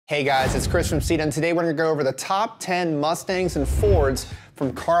Hey guys, it's Chris from Steeda, and today we're going to go over the top 10 Mustangs and Fords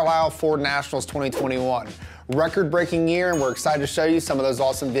from Carlisle Ford Nationals 2021. Record-breaking year, and we're excited to show you some of those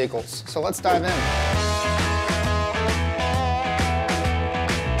awesome vehicles. So let's dive in.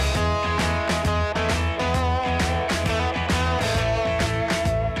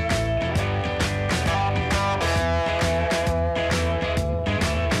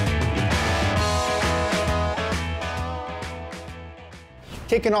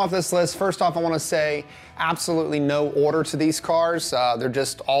 Kicking off this list, first off, I want to say absolutely no order to these cars. They're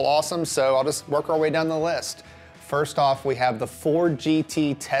just all awesome, so I'll just work our way down the list. First off, we have the Ford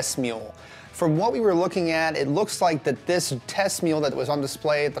GT Test Mule. From what we were looking at, it looks like that this test mule that was on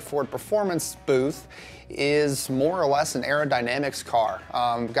display at the Ford Performance booth is more or less an aerodynamics car.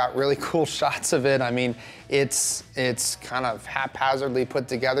 Got really cool shots of it. I mean, it's kind of haphazardly put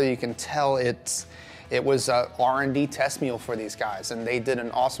together. You can tell it was a R&D test mule for these guys, and they did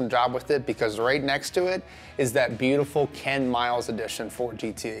an awesome job with it because right next to it is that beautiful Ken Miles edition Ford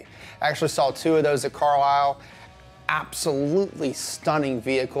GT. I actually saw two of those at Carlisle. Absolutely stunning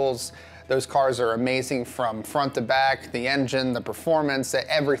vehicles. Those cars are amazing from front to back, the engine, the performance,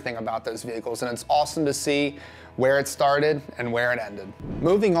 everything about those vehicles, and it's awesome to see where it started and where it ended.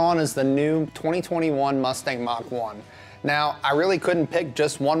 Moving on is the new 2021 Mustang Mach-1. Now, I really couldn't pick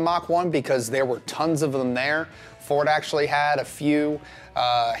just one Mach-1 because there were tons of them there. Ford actually had a few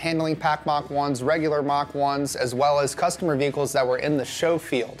handling pack Mach-1s, regular Mach-1s, as well as customer vehicles that were in the show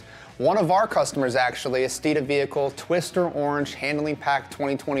field. One of our customers actually, a Steeda vehicle, Twister Orange Handling Pack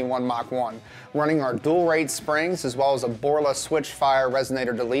 2021 Mach-1, running our dual rate springs as well as a Borla Switchfire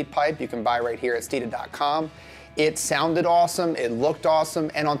Resonator Delete pipe you can buy right here at Steeda.com. It sounded awesome, it looked awesome,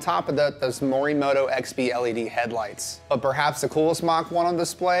 and on top of that, those Morimoto XB LED headlights. But perhaps the coolest Mach-1 on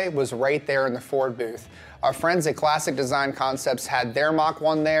display was right there in the Ford booth. Our friends at Classic Design Concepts had their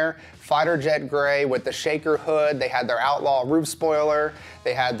Mach-1 there, fighter jet gray with the shaker hood. They had their Outlaw roof spoiler,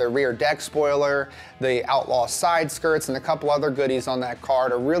 they had their rear deck spoiler, the Outlaw side skirts, and a couple other goodies on that car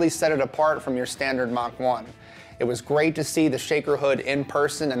to really set it apart from your standard Mach-1. It was great to see the shaker hood in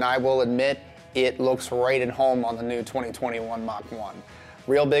person, and I will admit, it looks right at home on the new 2021 Mach-1.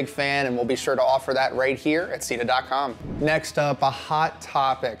 Real big fan, and we'll be sure to offer that right here at Steeda.com. Next up, a hot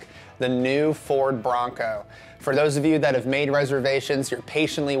topic, the new Ford Bronco. For those of you that have made reservations, you're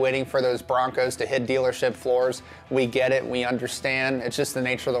patiently waiting for those Broncos to hit dealership floors. We get it, we understand. It's just the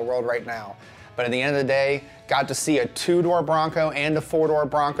nature of the world right now. But at the end of the day, got to see a two-door Bronco and a four-door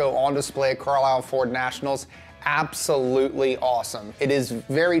Bronco on display at Carlisle Ford Nationals. Absolutely awesome. It is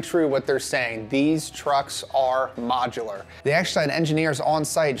very true what they're saying. These trucks are modular. They actually had engineers on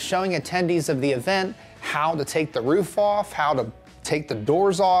site showing attendees of the event how to take the roof off, how to take the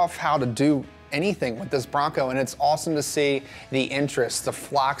doors off, how to do anything with this Bronco, and it's awesome to see the interest, the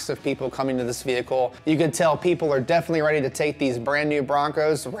flocks of people coming to this vehicle. You can tell people are definitely ready to take these brand new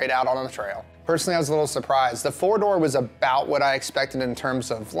Broncos right out on the trail. Personally, I was a little surprised. The four-door was about what I expected in terms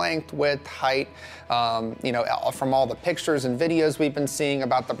of length, width, height. You know, from all the pictures and videos we've been seeing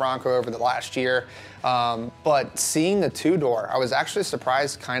about the Bronco over the last year. But seeing the two-door, I was actually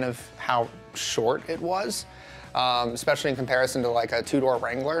surprised kind of how short it was, especially in comparison to like a two-door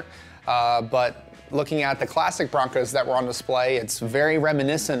Wrangler. But looking at the classic Broncos that were on display, it's very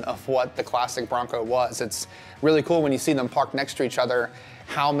reminiscent of what the classic Bronco was. It's really cool when you see them parked next to each other,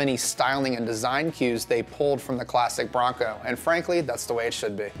 how many styling and design cues they pulled from the classic Bronco. And frankly, that's the way it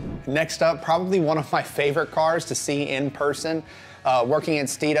should be. Next up, probably one of my favorite cars to see in person. Working at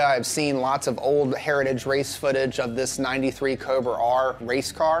Steeda, I've seen lots of old heritage race footage of this 93 Cobra R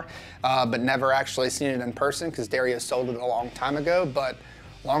race car, but never actually seen it in person because Dario sold it a long time ago. But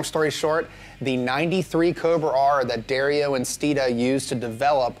long story short, the 93 Cobra R that Dario and Steeda used to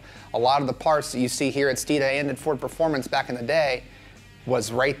develop a lot of the parts that you see here at Steeda and at Ford Performance back in the day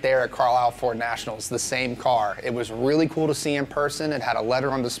was right there at Carlisle Ford Nationals, the same car. It was really cool to see in person. It had a letter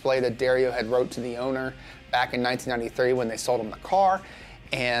on display that Dario had wrote to the owner back in 1993 when they sold him the car.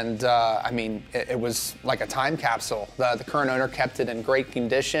 And I mean, it was like a time capsule. The current owner kept it in great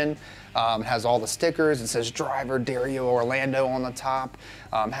condition. It has all the stickers. It says driver Dario Orlando on the top.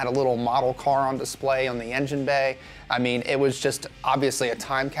 Had a little model car on display on the engine bay. I mean, it was just obviously a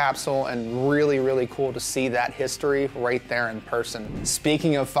time capsule and really, really cool to see that history right there in person.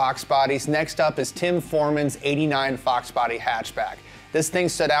 Speaking of Fox bodies, next up is Tim Foreman's '89 Fox body hatchback. This thing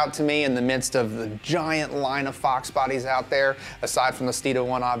stood out to me in the midst of the giant line of Fox bodies out there, aside from the Steeda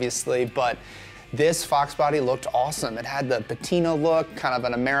one, obviously, but This Fox body looked awesome. It had the patina look, kind of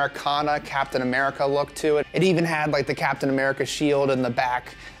an Americana, Captain America look to it. It even had like the Captain America shield in the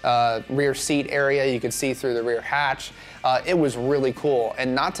back rear seat area. You could see through the rear hatch. It was really cool.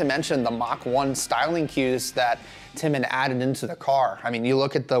 And not to mention the Mach 1 styling cues that Tim had added into the car. I mean, you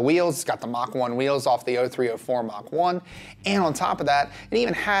look at the wheels, it's got the Mach 1 wheels off the 0304 Mach 1. And on top of that, it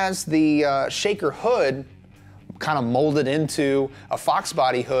even has the shaker hood kind of molded into a Fox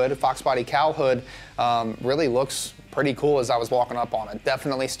body hood, a Fox body cowl hood. Really looks pretty cool as I was walking up on it.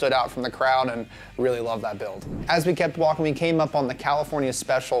 Definitely stood out from the crowd and really loved that build. As we kept walking, we came up on the California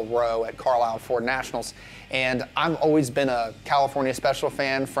Special row at Carlisle Ford Nationals. And I've always been a California Special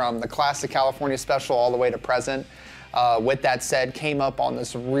fan from the classic California Special all the way to present. With that said, came up on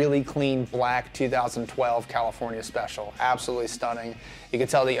this really clean black 2012 California Special. Absolutely stunning. You can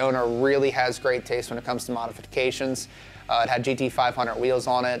tell the owner really has great taste when it comes to modifications. It had GT500 wheels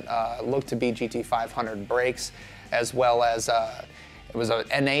on it, looked to be GT500 brakes, as well as it was an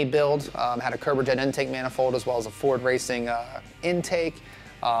NA build, had a Kerberjet intake manifold as well as a Ford Racing intake.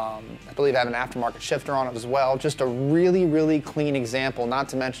 I believe it had an aftermarket shifter on it as well. Just a really, really clean example, not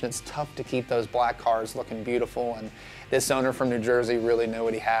to mention it's tough to keep those black cars looking beautiful, and this owner from New Jersey really knew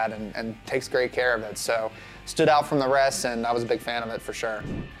what he had and takes great care of it. So stood out from the rest, and I was a big fan of it for sure.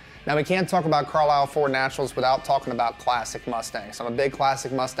 Now, we can't talk about Carlisle Ford Nationals without talking about classic Mustangs. I'm a big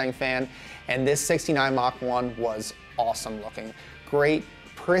classic Mustang fan, and this 69 Mach 1 was awesome looking. Great,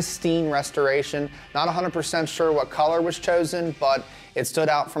 pristine restoration. Not 100% sure what color was chosen, but it stood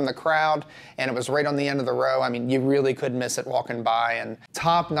out from the crowd, and it was right on the end of the row. I mean, you really couldn't miss it walking by, and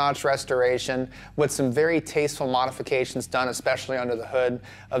top-notch restoration with some very tasteful modifications done, especially under the hood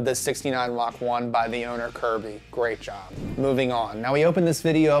of this 69 Mach 1 by the owner, Kirby. Great job. Moving on. Now, we opened this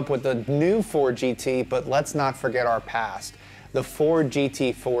video up with the new Ford GT, but let's not forget our past, the Ford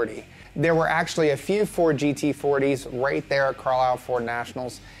GT40. There were actually a few Ford GT40s right there at Carlisle Ford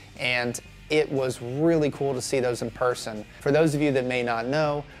Nationals, and it was really cool to see those in person. For those of you that may not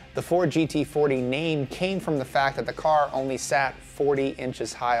know, the Ford GT40 name came from the fact that the car only sat 40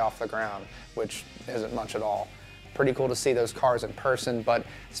 inches high off the ground, which isn't much at all. Pretty cool to see those cars in person, but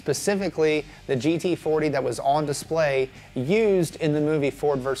specifically the GT40 that was on display used in the movie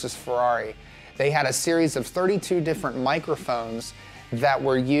Ford versus Ferrari. They had a series of 32 different microphones that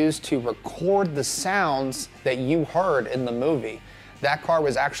were used to record the sounds that you heard in the movie. That car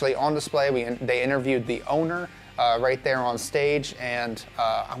was actually on display. They interviewed the owner right there on stage, and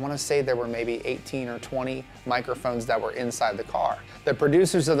I want to say there were maybe 18 or 20 microphones that were inside the car. The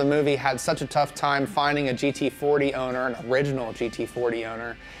producers of the movie had such a tough time finding a GT40 owner, an original GT40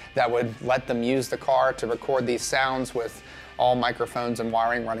 owner, that would let them use the car to record these sounds with all microphones and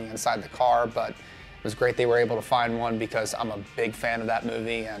wiring running inside the car, but it was great they were able to find one because I'm a big fan of that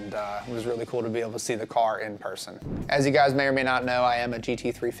movie, and it was really cool to be able to see the car in person. As you guys may or may not know, I am a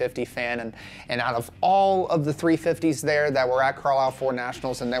GT350 fan, and out of all of the 350s there that were at Carlisle Ford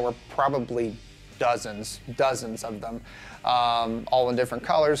Nationals, and there were probably dozens of them, all in different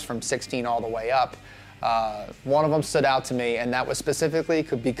colors from 16 all the way up. One of them stood out to me, and that was specifically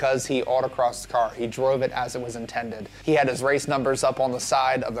because he autocrossed the car. He drove it as it was intended. He had his race numbers up on the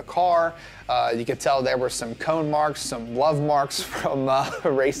side of the car. You could tell there were some cone marks, some love marks from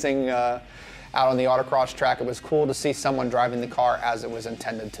racing out on the autocross track. It was cool to see someone driving the car as it was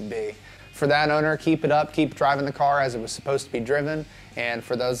intended to be. For that owner, keep it up, keep driving the car as it was supposed to be driven. And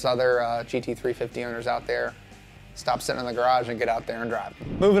for those other GT350 owners out there, stop sitting in the garage and get out there and drive.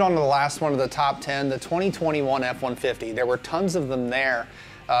 Moving on to the last one of the top 10, the 2021 F-150. There were tons of them there,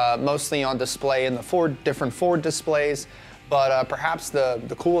 mostly on display in the different Ford displays, but perhaps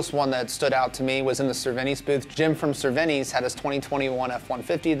the coolest one that stood out to me was in the Cervini's booth. Jim from Cervini's had his 2021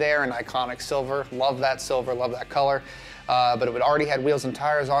 F-150 there in iconic silver. Love that silver, love that color. But it already had wheels and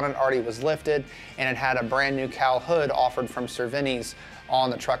tires on it, already was lifted, and it had a brand new cowl hood offered from Cervini's on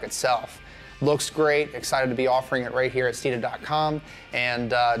the truck itself. Looks great, excited to be offering it right here at Steeda.com, and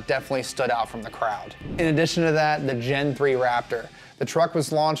definitely stood out from the crowd. In addition to that, the Gen 3 Raptor. The truck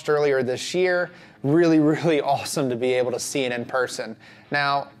was launched earlier this year. Really, really awesome to be able to see it in person.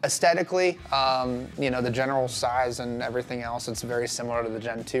 Now, aesthetically, you know, the general size and everything else, it's very similar to the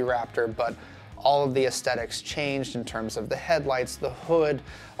Gen 2 Raptor, but all of the aesthetics changed in terms of the headlights, the hood,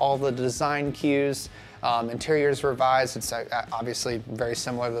 all the design cues. Interior's revised. It's obviously very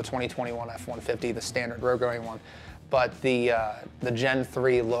similar to the 2021 F-150, the standard road-going one. But the Gen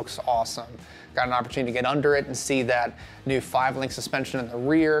 3 looks awesome. got an opportunity to get under it and see that new 5-link suspension in the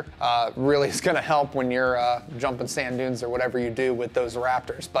rear. Really is gonna help when you're jumping sand dunes or whatever you do with those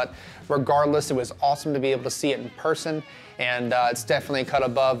Raptors. But regardless, it was awesome to be able to see it in person, and it's definitely cut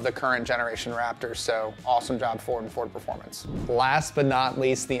above the current generation Raptors, so awesome job Ford and Ford Performance. Last but not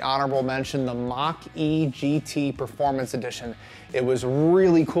least, the honorable mention, the Mach-E GT Performance Edition. It was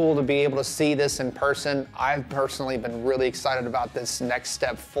really cool to be able to see this in person. I've personally been really excited about this next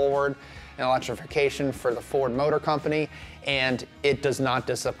step forward in electrification for the Ford Motor Company, and it does not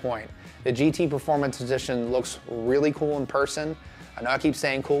disappoint. The GT Performance Edition looks really cool in person. I know I keep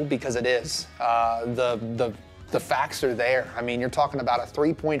saying cool because it is. The facts are there. I mean, you're talking about a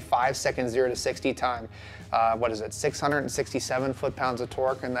 3.5 second 0 to 60 time. What is it, 667 foot-pounds of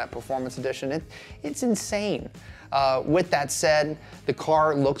torque in that Performance Edition. It's insane. With that said, the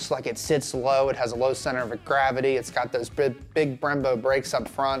car looks like it sits low. It has a low center of gravity. It's got those big Brembo brakes up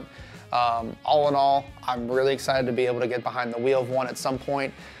front. All in all, I'm really excited to be able to get behind the wheel of one at some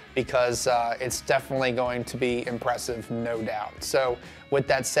point, because it's definitely going to be impressive, no doubt. So with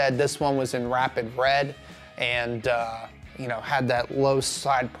that said, this one was in rapid red, and you know, had that low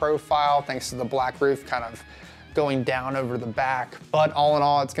side profile thanks to the black roof kind of going down over the back. But all in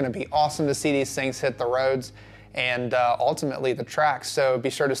all, it's gonna be awesome to see these things hit the roads and ultimately the track. So be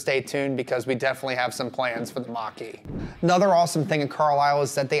sure to stay tuned, because we definitely have some plans for the Mach-E. Another awesome thing in Carlisle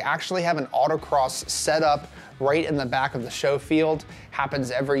is that they actually have an autocross set up right in the back of the show field. Happens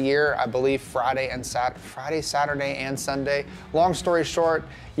every year, I believe Friday, Saturday, and Sunday. Long story short,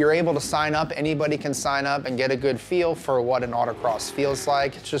 you're able to sign up. Anybody can sign up and get a good feel for what an autocross feels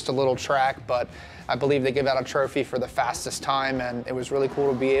like. It's just a little track, but I believe they give out a trophy for the fastest time, and it was really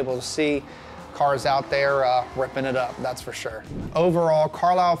cool to be able to see cars out there ripping it up, that's for sure. Overall,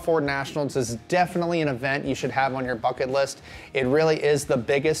 Carlisle Ford Nationals is definitely an event you should have on your bucket list. It really is the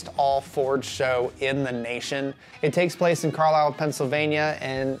biggest all Ford show in the nation. It takes place in Carlisle, Pennsylvania,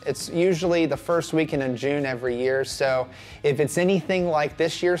 and it's usually the first weekend in June every year. So if it's anything like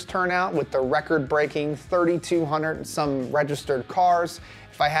this year's turnout with the record-breaking 3,200 and some registered cars,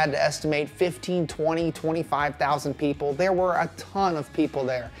 if I had to estimate 15, 20, 25,000 people, there were a ton of people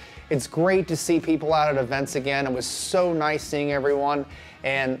there. It's great to see people out at events again. It was so nice seeing everyone.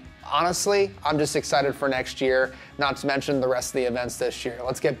 And honestly, I'm just excited for next year, not to mention the rest of the events this year.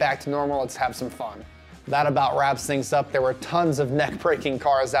 Let's get back to normal, let's have some fun. That about wraps things up. There were tons of neck-breaking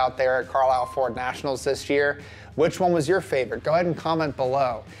cars out there at Carlisle Ford Nationals this year. Which one was your favorite? Go ahead and comment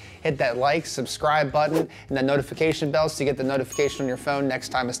below. Hit that like, subscribe button, and the notification bell so you get the notification on your phone next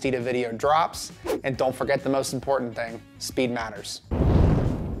time a Steeda video drops. And don't forget the most important thing, speed matters.